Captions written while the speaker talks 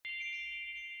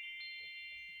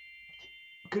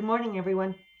Good morning,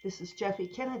 everyone. This is Jeffe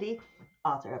Kennedy,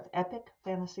 author of Epic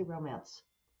Fantasy Romance.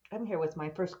 I'm here with my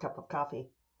first cup of coffee.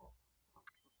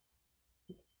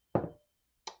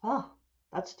 Oh,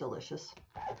 that's delicious.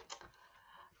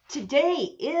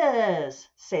 Today is,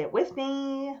 say it with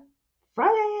me,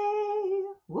 Friday.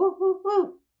 Woo, woo,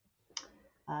 woo.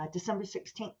 December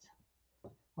 16th.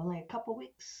 Only a couple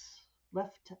weeks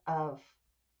left of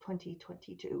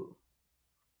 2022.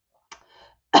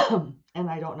 And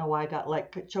I don't know why I got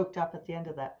like choked up at the end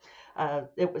of that.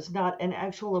 It was not an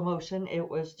actual emotion. It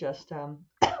was just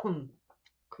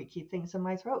creaky things in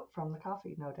my throat from the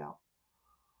coffee, no doubt.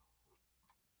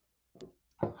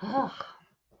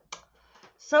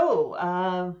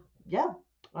 So, yeah,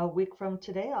 a week from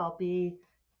today, I'll be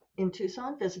in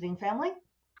Tucson visiting family.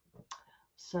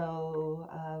 So,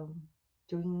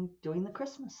 doing the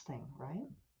Christmas thing, right?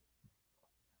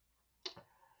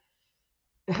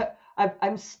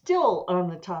 I'm still on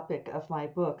the topic of my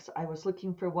books. I was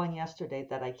looking for one yesterday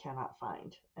that I cannot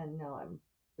find, and now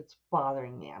it's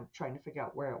bothering me. I'm trying to figure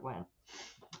out where it went.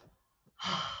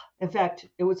 In fact,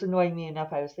 it was annoying me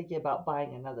enough. I was thinking about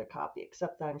buying another copy,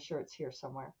 except that I'm sure it's here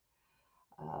somewhere.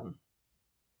 Um,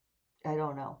 I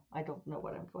don't know. I don't know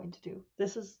what I'm going to do.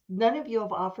 None of you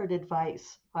have offered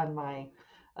advice on my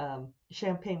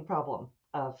champagne problem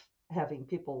of having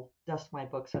people dust my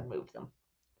books and move them.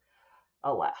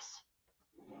 Alas.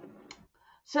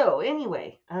 So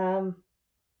anyway, here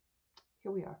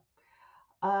we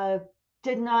are.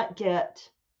 Did not get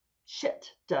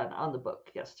shit done on the book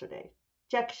yesterday.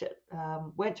 Jack shit.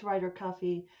 Went to Writer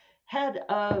Coffee, had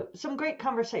some great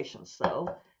conversations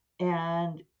though,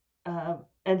 and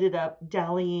ended up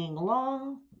dallying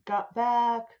long, got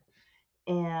back,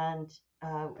 and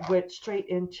went straight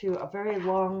into a very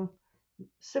long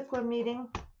SIFWA meeting.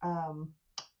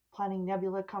 Planning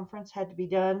Nebula conference had to be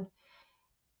done,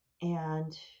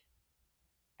 and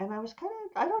I was kind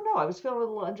of, I don't know, I was feeling a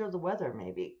little under the weather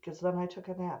maybe, because then I took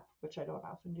a nap, which I don't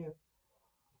often do.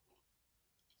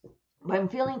 But I'm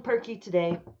feeling perky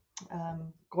today.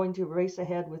 Going to race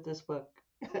ahead with this book.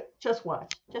 Just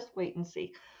watch, just wait and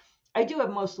see. I do have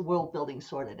most of the world building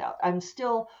sorted out. I'm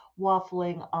still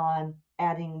waffling on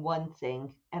adding one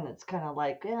thing, and it's kind of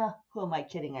like, who am I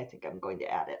kidding? I think I'm going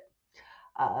to add it.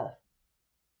 Uh,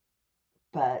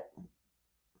 but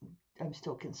I'm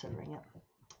still considering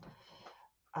it.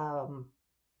 Um,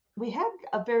 we had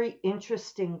a very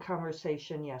interesting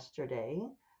conversation yesterday.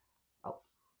 Oh,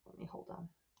 let me hold on.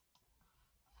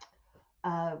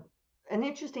 An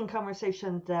interesting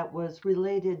conversation that was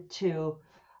related to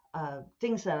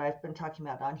things that I've been talking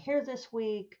about on here this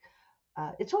week.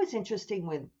 It's always interesting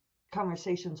when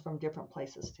conversations from different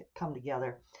places come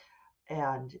together.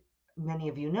 And many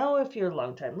of you know, if you're a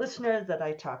longtime listener, that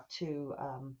I talk to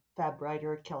fab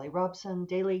writer Kelly Robson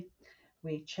daily.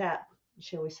 We chat.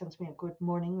 She always sends me a good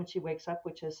morning when she wakes up,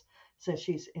 which is says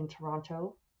she's in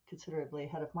Toronto, considerably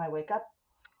ahead of my wake up.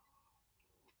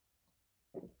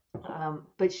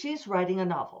 But she's writing a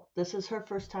novel. This is her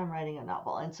first time writing a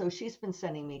novel. And so she's been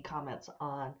sending me comments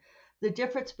on the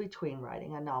difference between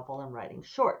writing a novel and writing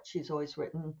short. She's always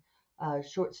written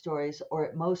short stories or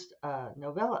at most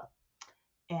novella.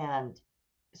 And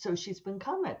so she's been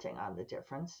commenting on the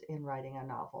difference in writing a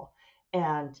novel.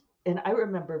 And I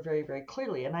remember very, very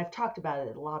clearly, and I've talked about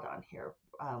it a lot on here,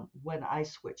 when I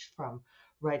switched from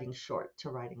writing short to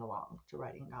writing long to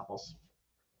writing novels.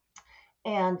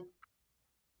 And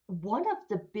one of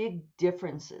the big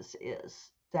differences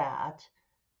is that,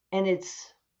 and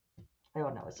it's, I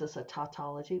don't know, is this a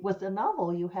tautology? With a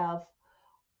novel, you have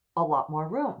a lot more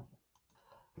room.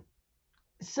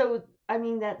 So, I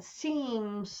mean, that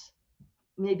seems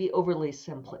maybe overly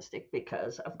simplistic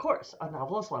because, of course, a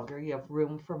novel is longer, you have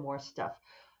room for more stuff,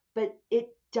 but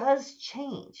it does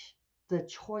change the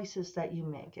choices that you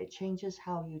make. It changes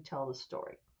how you tell the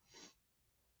story.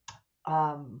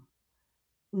 Um,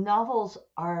 Novels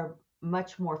are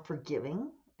much more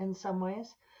forgiving in some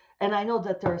ways. And I know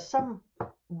that there are some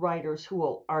writers who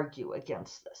will argue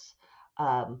against this.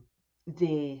 Um,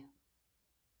 the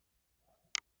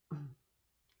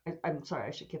I'm sorry,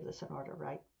 I should give this in order,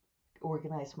 right?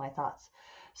 Organize my thoughts.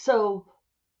 So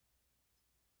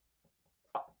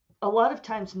a lot of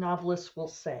times novelists will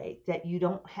say that you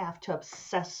don't have to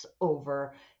obsess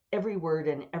over every word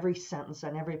and every sentence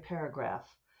and every paragraph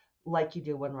like you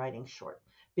do when writing short.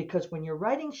 Because when you're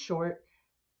writing short,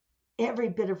 every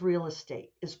bit of real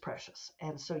estate is precious.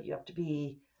 And so you have to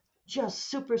be just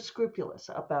super scrupulous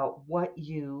about what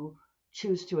you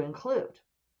choose to include.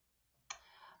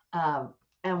 Um,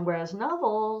 and whereas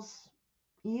novels,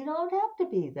 you don't have to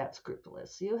be that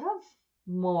scrupulous. You have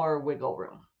more wiggle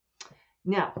room.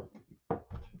 Now,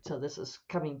 so this is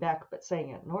coming back, but saying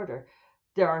it in order.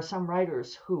 There are some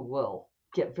writers who will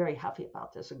get very huffy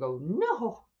about this and go,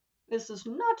 no, this is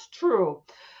not true.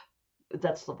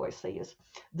 That's the voice they use.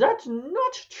 That's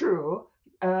not true.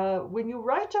 When you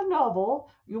write a novel,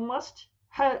 you must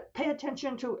pay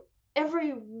attention to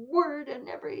every word and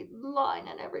every line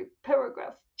and every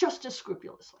paragraph just as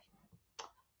scrupulously.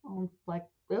 I'm like,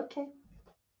 okay.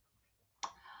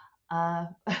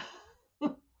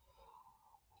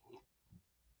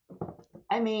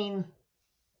 I mean,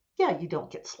 yeah, you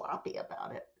don't get sloppy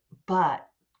about it, but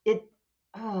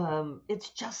it's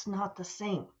just not the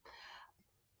same.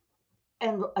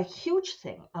 And a huge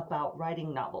thing about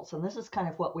writing novels, and this is kind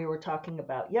of what we were talking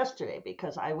about yesterday,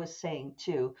 because I was saying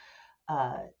to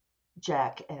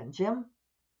Jack and Jim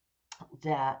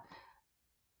that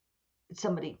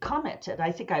somebody commented,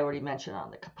 I think I already mentioned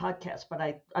on the podcast, but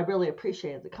I really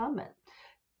appreciated the comment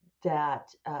that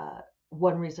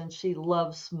one reason she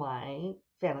loves my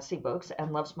fantasy books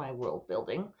and loves my world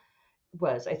building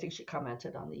was, I think she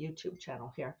commented on the YouTube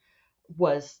channel here,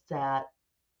 was that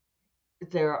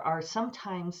there are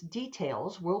sometimes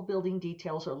details, world building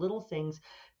details or little things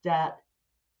that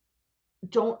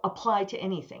don't apply to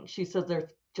anything. She said they're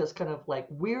just kind of like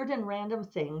weird and random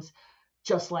things,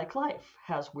 just like life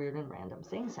has weird and random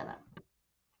things in it.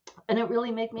 And it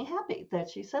really made me happy that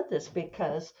she said this,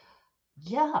 because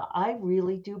yeah, I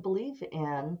really do believe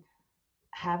in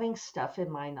having stuff in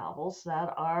my novels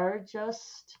that are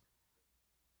just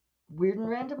weird and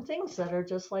random things that are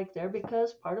just like there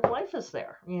because part of life is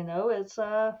there.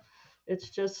 It's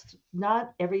just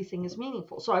not everything is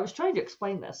meaningful. So I was trying to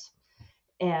explain this,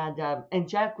 and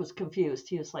Jack was confused.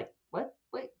 He was like, "What?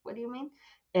 Wait, what do you mean?"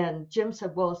 And Jim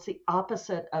said, "Well, it's the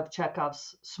opposite of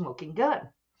Chekhov's smoking gun,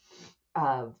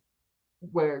 uh,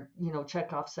 where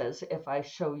Chekhov says, if I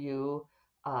show you,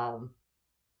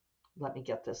 let me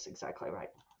get this exactly right.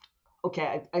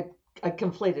 Okay, I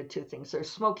conflated two things.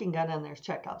 There's smoking gun and there's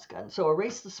Chekhov's gun. So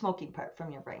erase the smoking part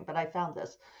from your brain. But I found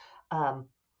this.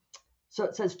 So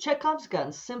it says Chekhov's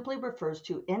gun simply refers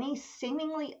to any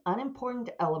seemingly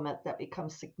unimportant element that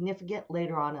becomes significant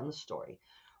later on in the story.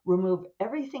 Remove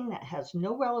everything that has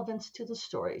no relevance to the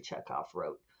story, Chekhov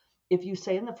wrote. If you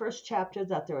say in the first chapter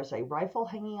that there is a rifle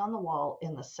hanging on the wall,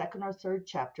 in the second or third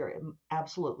chapter, it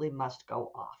absolutely must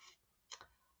go off.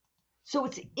 So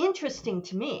it's interesting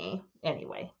to me,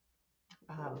 anyway,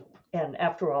 and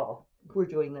after all, we're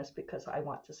doing this because I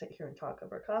want to sit here and talk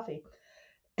over coffee,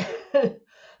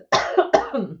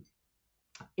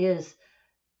 is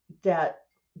that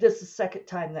this is the second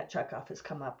time that Chekhov has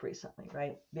come up recently,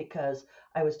 right? Because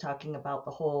I was talking about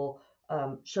the whole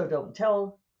show, don't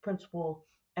tell principle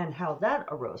and how that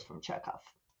arose from Chekhov.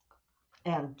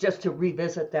 And just to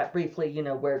revisit that briefly,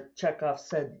 where Chekhov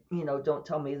said, don't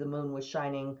tell me the moon was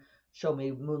shining, show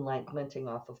me moonlight glinting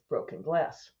off of broken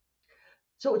glass.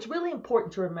 So it's really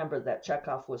important to remember that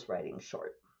Chekhov was writing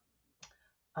short.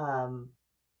 And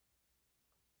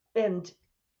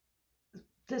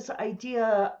this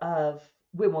idea of,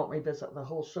 we won't revisit the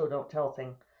whole show, don't tell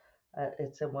thing.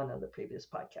 It's in one of the previous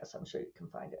podcasts. I'm sure you can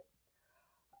find it.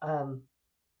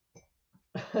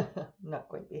 Not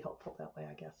going to be helpful that way,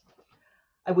 I guess.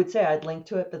 I would say I'd link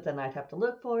to it, but then I'd have to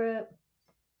look for it.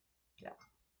 Yeah.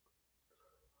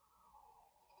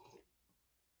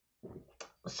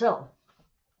 So,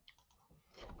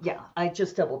 yeah, I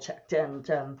just double checked, and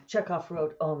Chekhov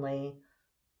wrote only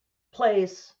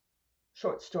plays,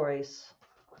 short stories,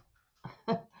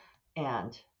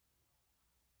 and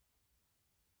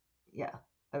yeah,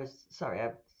 I was sorry.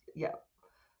 Yeah,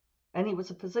 and he was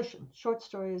a physician. Short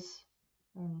stories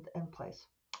and plays.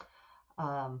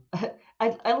 I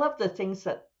love the things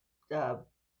that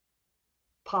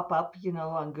pop up,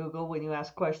 on Google when you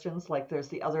ask questions. Like there's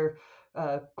the other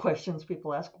questions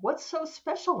people ask. What's so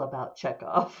special about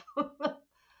Chekhov?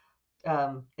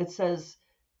 It says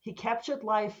he captured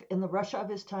life in the Russia of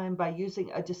his time by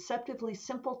using a deceptively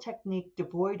simple technique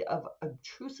devoid of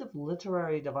obtrusive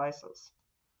literary devices.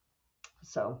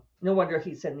 So no wonder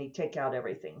he said he'd take out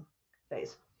everything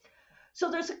phase. So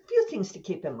there's a few things to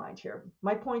keep in mind here.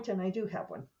 My point, and I do have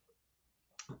one,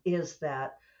 is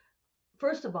that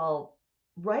first of all,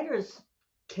 writers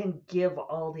can give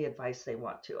all the advice they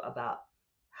want to about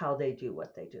how they do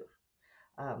what they do.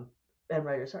 And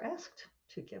writers are asked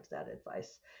to give that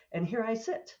advice. And here I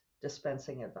sit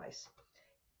dispensing advice.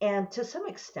 And to some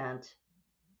extent,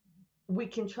 we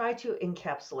can try to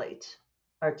encapsulate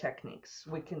our techniques.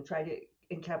 We can try to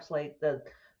encapsulate the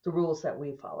rules that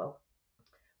we follow.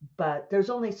 But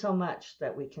there's only so much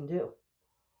that we can do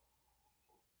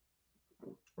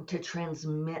to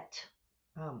transmit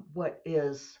what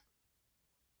is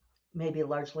maybe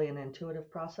largely an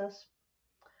intuitive process.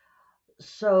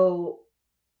 So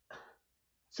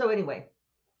anyway,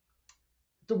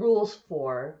 the rules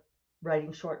for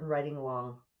writing short and writing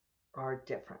long are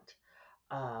different.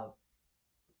 Uh,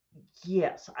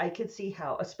 yes, I could see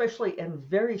how, especially in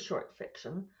very short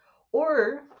fiction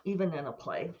or even in a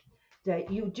play,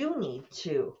 that you do need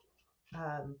to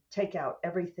take out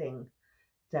everything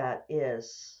that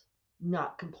is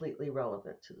not completely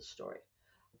relevant to the story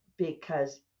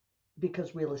because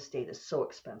real estate is so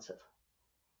expensive.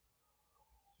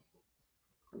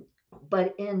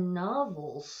 But in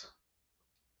novels,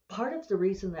 part of the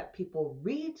reason that people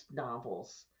read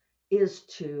novels is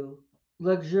to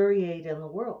luxuriate in the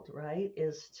world, right?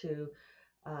 Is to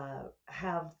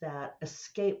have that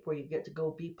escape where you get to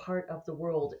go be part of the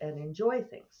world and enjoy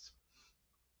things,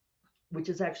 which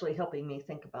is actually helping me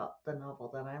think about the novel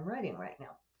that I'm writing right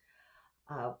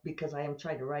now, because I am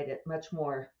trying to write it much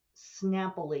more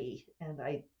snappily, and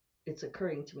it's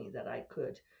occurring to me that I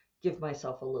could give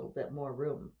myself a little bit more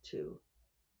room to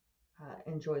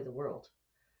enjoy the world.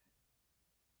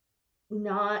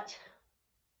 Not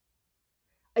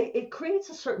It creates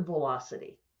a certain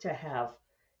velocity to have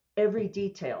every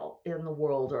detail in the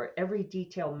world or every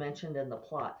detail mentioned in the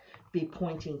plot be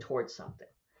pointing towards something.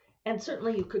 And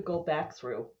certainly you could go back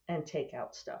through and take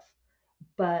out stuff.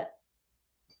 But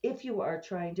if you are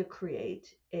trying to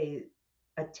create a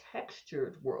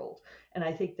textured world, and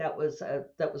I think that was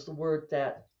the word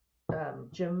that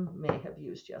Jim may have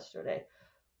used yesterday,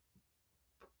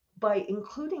 by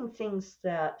including things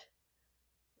that,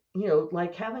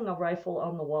 like having a rifle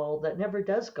on the wall that never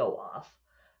does go off,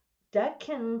 that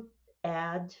can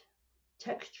add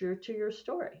texture to your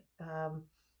story.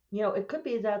 It could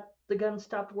be that the gun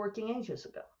stopped working ages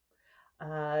ago.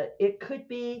 It could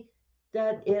be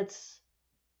that it's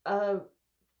a,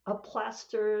 a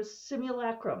plaster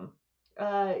simulacrum.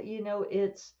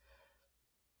 It's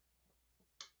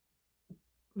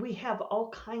we have all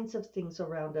kinds of things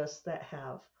around us that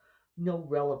have no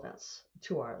relevance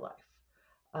to our life.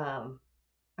 Um,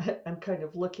 I'm kind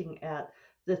of looking at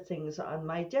the things on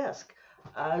my desk.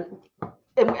 Uh,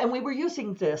 and we were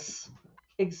using this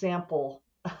example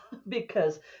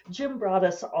because Jim brought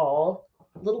us all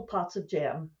little pots of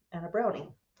jam and a brownie.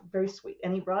 Very sweet.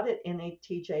 And he brought it in a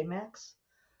TJ Maxx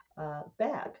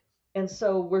bag. And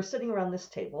so we're sitting around this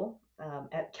table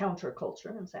at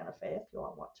Counterculture in Santa Fe, if you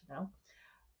all want to know.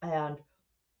 And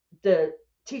the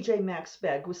TJ Maxx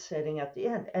bag was sitting at the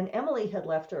end. And Emily had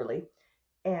left early.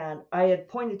 And I had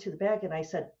pointed to the bag and I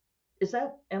said, "Is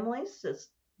that Emily's? Is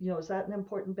that an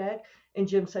important bag?" And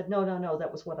Jim said, "No, no, no,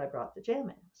 that was what I brought the jam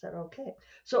in." I said, "Okay."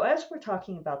 So as we're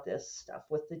talking about this stuff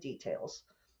with the details,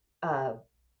 uh,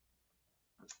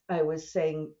 I was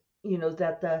saying,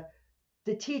 that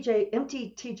the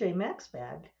empty TJ Maxx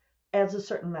bag adds a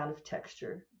certain amount of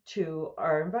texture to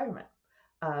our environment.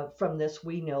 From this,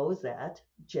 we know that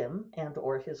Jim and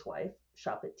or his wife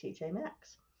shop at TJ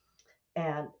Maxx.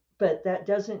 But that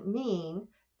doesn't mean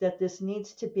that this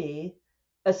needs to be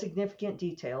a significant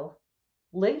detail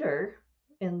later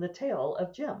in the tale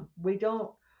of Jim.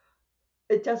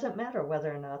 It doesn't matter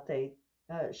whether or not they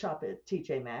shop at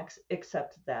TJ Maxx,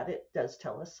 except that it does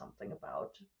tell us something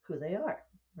about who they are,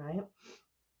 right?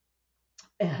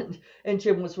 And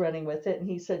Jim was running with it, and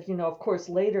he said, of course,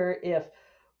 later if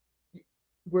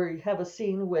we have a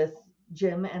scene with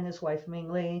Jim and his wife Ming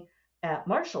Li at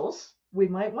Marshall's, we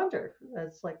might wonder.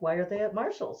 It's like, why are they at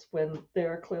Marshall's when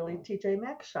they're clearly TJ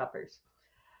Maxx shoppers?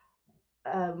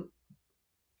 Um,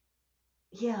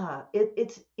 yeah,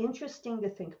 it's interesting to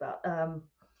think about.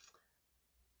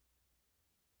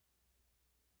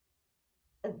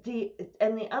 The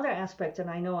other aspect, and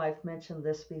I know I've mentioned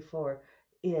this before,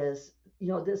 is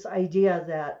this idea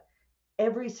that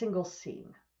every single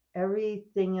scene,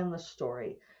 everything in the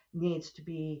story needs to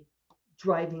be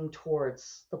driving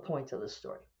towards the point of the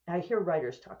story. I hear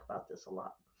writers talk about this a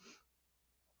lot,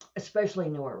 especially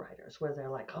newer writers, where they're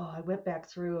like, "Oh, I went back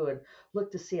through and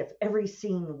looked to see if every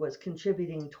scene was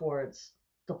contributing towards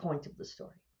the point of the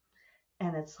story."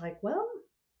 And it's like, well,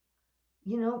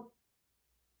 you know,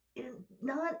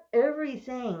 not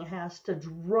everything has to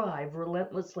drive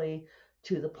relentlessly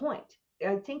to the point.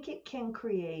 I think it can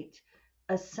create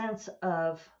a sense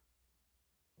of,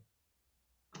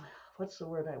 what's the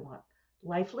word I want?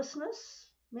 Lifelessness,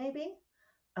 maybe?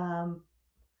 Um,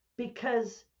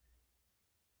 because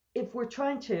if we're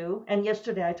trying to, and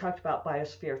yesterday I talked about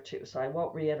Biosphere 2, so I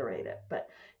won't reiterate it, but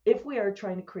if we are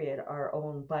trying to create our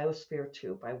own Biosphere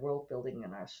 2 by world building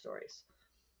in our stories,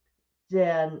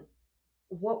 then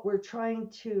what we're trying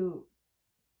to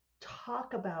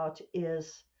talk about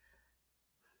is,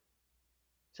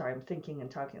 sorry, I'm thinking and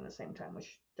talking at the same time,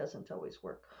 which doesn't always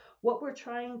work. what we're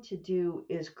trying to do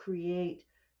is create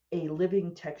a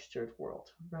living, textured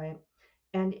world, right?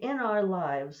 And in our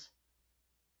lives,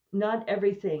 not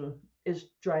everything is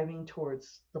driving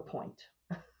towards the point.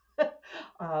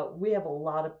 We have a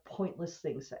lot of pointless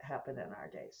things that happen in our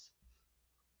days,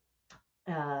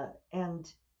 uh,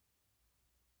 and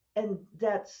and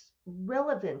that's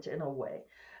relevant in a way.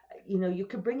 You know, you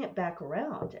could bring it back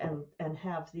around and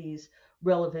have these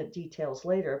relevant details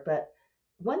later. But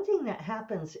one thing that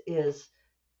happens is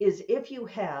if you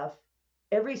have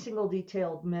every single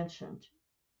detail mentioned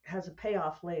has a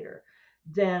payoff later,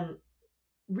 then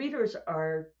readers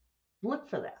are look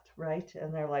for that, right?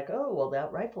 And they're like, oh, well,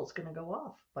 that rifle's going to go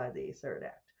off by the third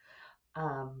act.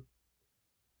 Um,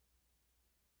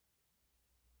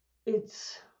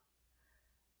 it's,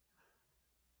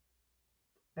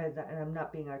 and I'm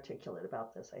not being articulate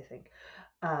about this, I think.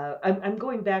 I'm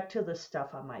going back to the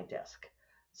stuff on my desk.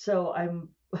 So I'm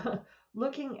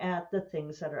looking at the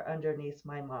things that are underneath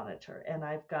my monitor, and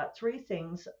I've got 3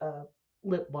 things of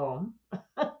lip balm,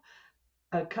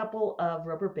 a couple of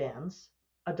rubber bands,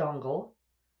 a dongle,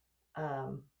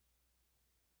 um,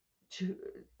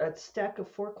 a stack of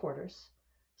 4 quarters,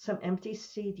 some empty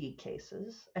CD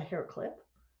cases, a hair clip,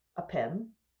 a pen,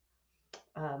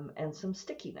 and some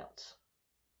sticky notes.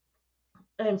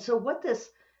 And so what this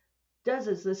does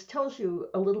is this tells you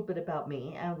a little bit about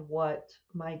me and what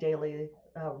my daily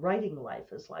writing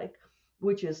life is like,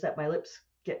 which is that my lips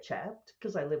get chapped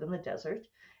because I live in the desert,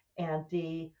 and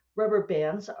the rubber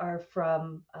bands are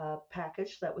from a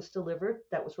package that was delivered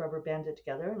that was rubber banded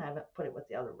together, and I haven't put it with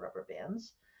the other rubber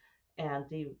bands. And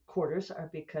the quarters are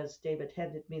because David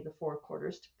handed me the 4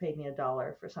 quarters to pay me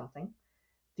 $1 for something.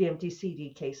 The empty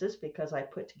CD cases because I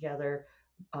put together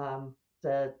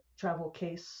the travel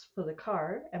case for the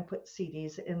car and put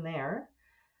CDs in there.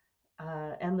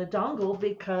 And the dongle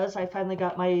because I finally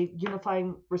got my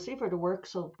unifying receiver to work,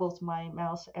 so both my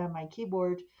mouse and my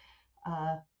keyboard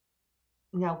uh,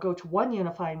 now go to one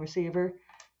unifying receiver,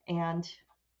 and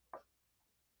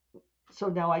so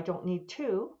now I don't need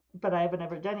 2, but I haven't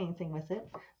ever done anything with it.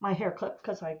 My hair clip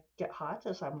because I get hot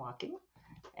as I'm walking,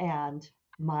 and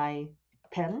my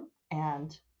pen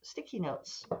and sticky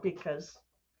notes because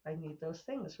I need those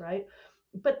things, right?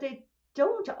 But they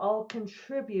don't all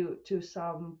contribute to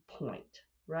some point,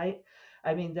 right?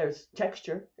 I mean, there's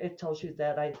texture. It tells you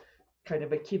that I kind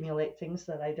of accumulate things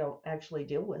that I don't actually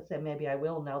deal with, and maybe I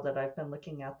will now that I've been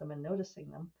looking at them and noticing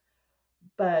them.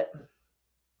 But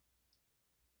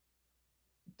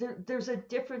there's a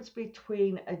difference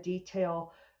between a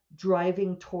detail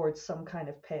driving towards some kind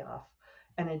of payoff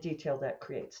and a detail that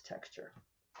creates texture.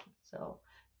 So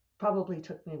probably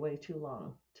took me way too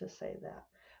long to say that.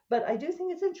 But I do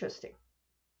think it's interesting.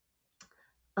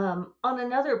 On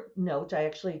another note, I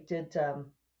actually did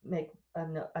make a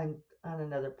note, on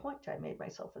another point, I made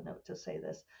myself a note to say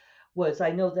this, was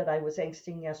I know that I was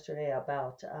angsting yesterday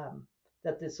about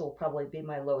that this will probably be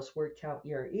my lowest word count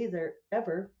year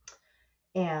ever.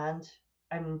 And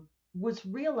I'm was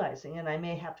realizing, and I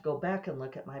may have to go back and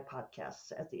look at my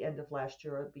podcasts at the end of last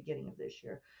year or the beginning of this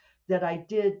year, that I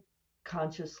did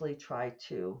consciously try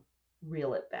to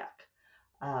reel it back.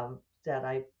 That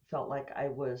I felt like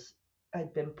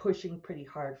I'd been pushing pretty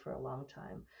hard for a long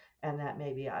time, and that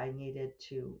maybe I needed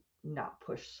to not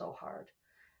push so hard.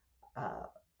 Uh,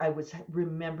 I was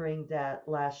remembering that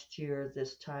last year,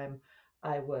 this time,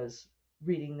 I was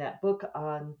reading that book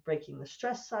on breaking the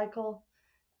stress cycle,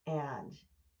 and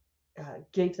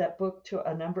gave that book to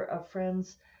a number of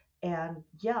friends. And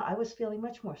yeah, I was feeling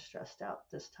much more stressed out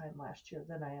this time last year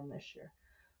than I am this year.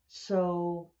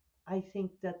 So I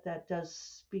think that that does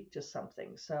speak to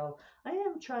something. So I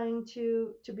am trying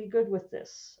to be good with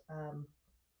this.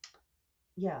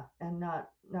 Yeah, and not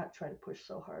try to push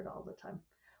so hard all the time,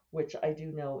 which I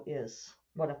do know is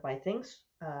one of my things.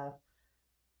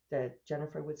 That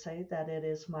Jennifer would say that it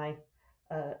is my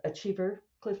achiever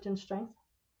Clifton strength.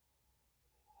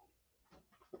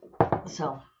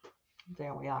 So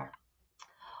there we are.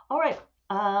 All right.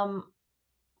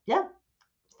 Yeah.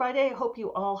 Friday. I hope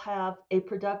you all have a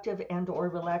productive and or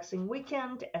relaxing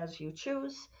weekend as you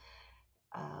choose.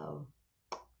 Uh,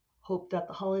 hope that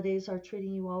the holidays are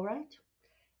treating you all right.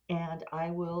 And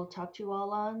I will talk to you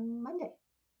all on Monday.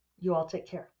 You all take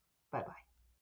care. Bye bye.